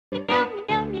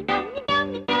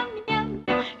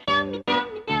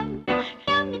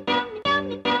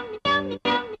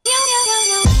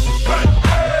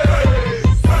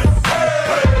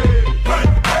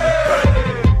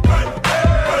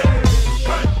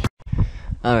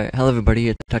Alright, hello everybody,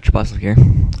 it's Touch Apostle here,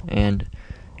 and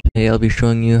today I'll be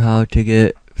showing you how to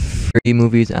get free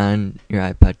movies on your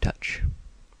iPod Touch.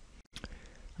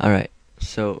 Alright,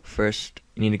 so first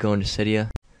you need to go into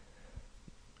Cydia,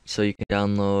 so you can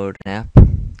download an app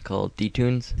called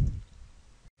dTunes.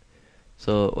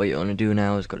 So what you want to do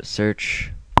now is go to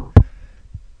search,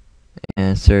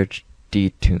 and search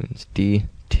dTunes, D-T-U-N-E-S,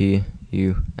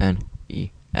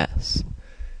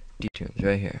 dTunes,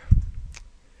 right here.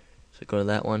 So go to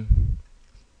that one,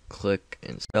 click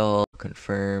install,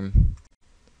 confirm.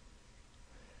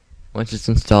 Once it's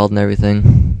installed and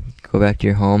everything, go back to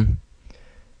your home,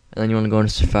 and then you want to go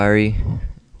into Safari.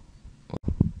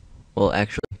 Well,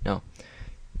 actually, no.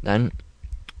 Then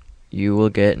you will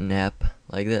get an app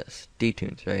like this,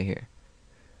 dTunes, right here.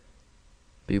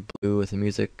 Be blue with a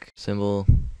music symbol.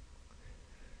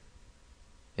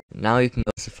 Now you can go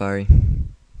to Safari.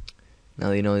 Now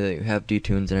you know that you have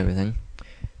dTunes and everything.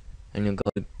 And you'll go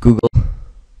to Google.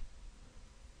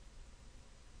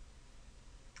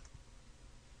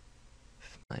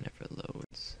 If mine ever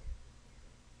loads.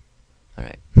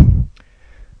 Alright.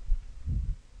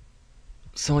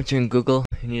 So once you're in Google,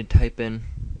 you need to type in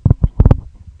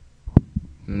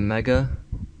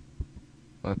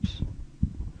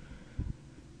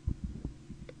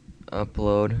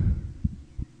upload,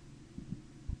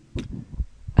 and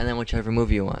then whichever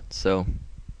movie you want. So,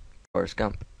 Forrest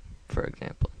Gump, for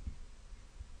example.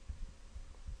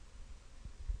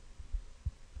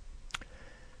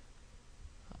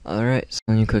 Alright, so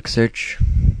then you click search,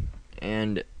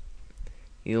 and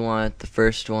you want the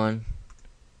first one.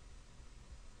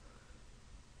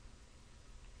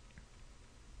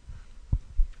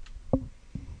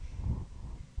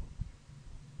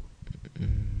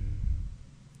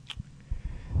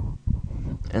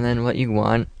 And then what you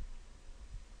want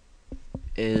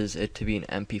is it to be an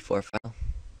MP4 file.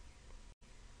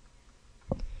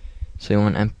 So you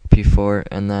want MP4,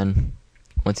 and then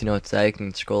once you know it's that, you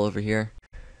can scroll over here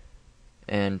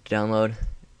and download.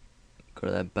 Go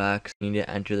to that box. You need to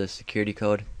enter the security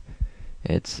code.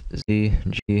 It's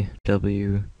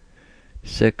ZGW6.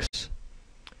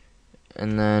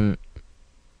 And then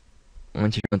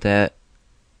once you're done with that,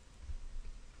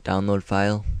 download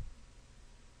file.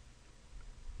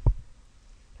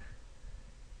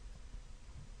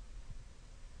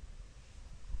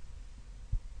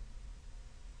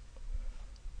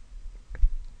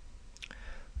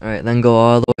 Alright, then go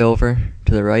all the way over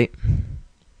to the right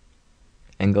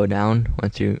and go down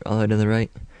once you're all the way to the right.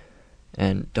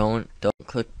 And don't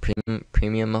click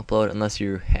premium upload unless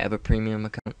you have a premium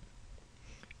account.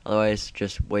 Otherwise,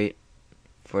 just wait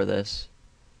for this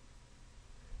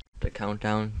to count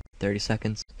down 30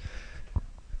 seconds.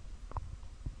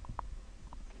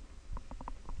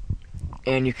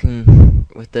 And you can,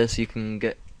 with this, you can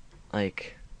get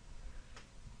like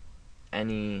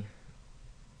any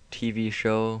TV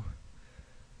show,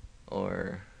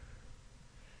 or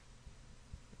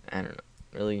I don't know,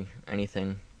 really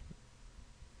anything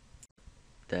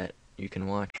that you can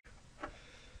watch.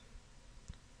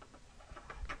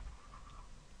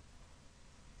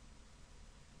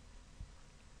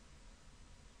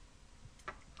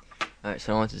 Alright,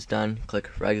 so once it's done, click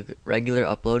regular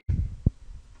upload.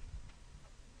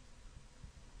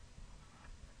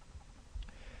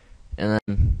 And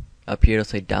then up here it'll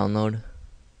say download.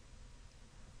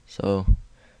 So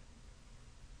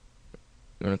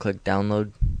you're going to click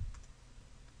download,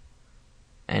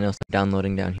 and it'll start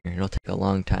downloading down here. It'll take a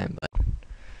long time, but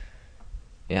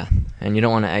yeah. And you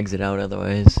don't want to exit out,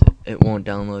 otherwise it won't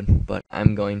download, but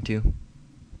I'm going to.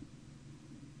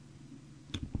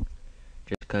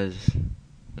 Just because,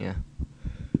 yeah,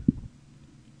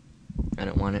 I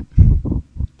don't want it.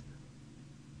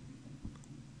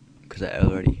 Because I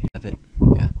already have it,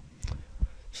 yeah.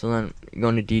 So then, go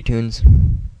into dTunes.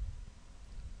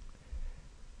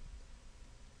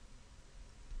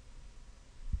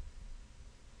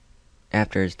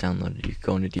 After it's downloaded, you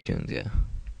go into dTunes, yeah.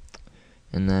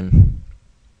 And then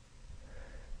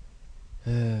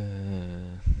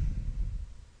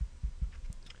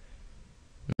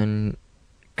then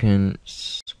can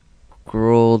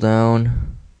scroll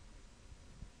down,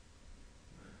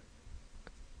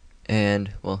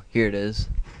 and well, here it is.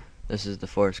 This is the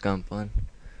Forrest Gump one.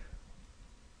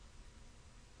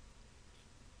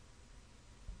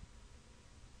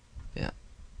 Yeah.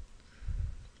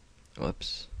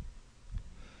 Whoops.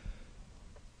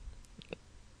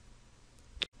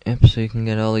 Yep, so you can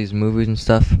get all these movies and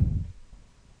stuff.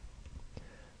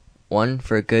 One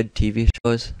for good TV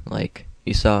shows, like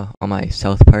you saw all my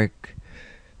South Park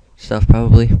stuff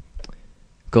probably.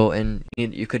 Go and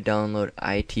you could download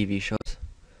iTV shows.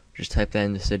 Just type that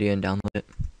in the Cydia and download it.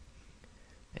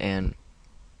 and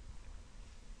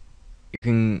you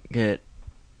can get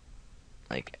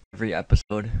like every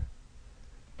episode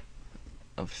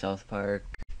of South Park,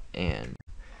 and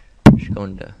just go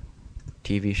into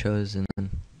TV shows, and then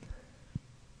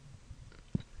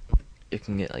you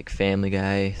can get like Family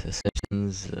Guy, The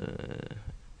Simpsons,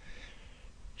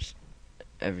 just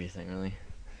everything really.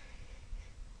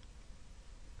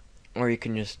 Or you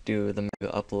can just do the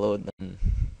mega upload, then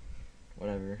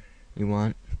whatever you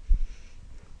want.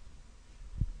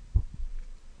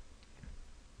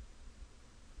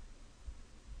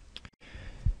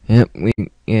 Yep,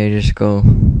 just go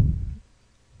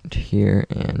to here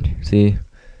and see.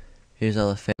 Here's all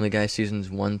the Family Guy seasons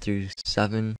 1 through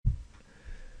 7.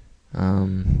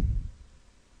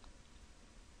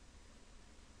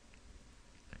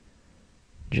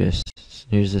 Just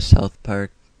here's the South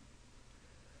Park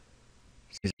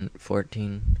season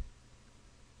 14.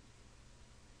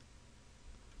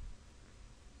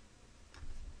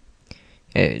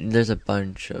 There's a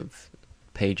bunch of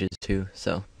pages too,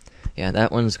 so yeah,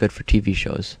 that one's good for TV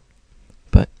shows.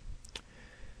 But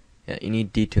yeah, you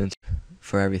need DTunes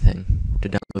for everything, to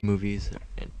download movies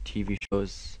and TV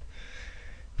shows,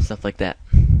 stuff like that.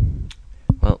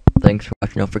 Well, thanks for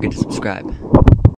watching. Don't forget to subscribe.